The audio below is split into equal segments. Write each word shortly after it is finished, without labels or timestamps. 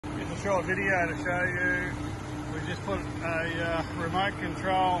short video to show you. We just put a remote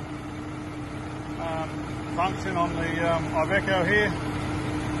control function on the Iveco here,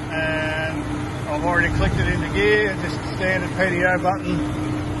 and I've already clicked it into gear, just a standard PDO button,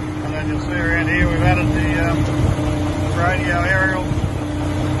 and then you'll see around here we've added the radio aerial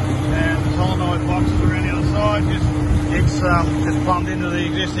and the solenoid boxes around the other side. It's just plumbed into the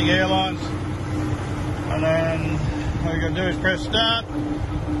existing airlines, and then all you got to do is press start,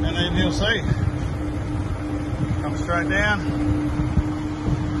 and then you'll see. Come straight down.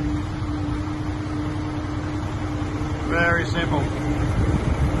 Very simple.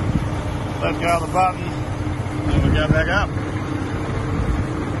 Let go of the button, and we go back up.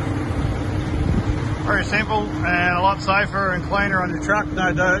 Very simple and a lot safer and cleaner on your truck.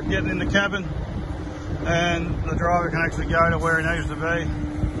 No dirt getting in the cabin, and the driver can actually go to where he needs to be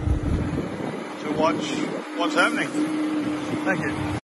to watch what's happening. Thank you.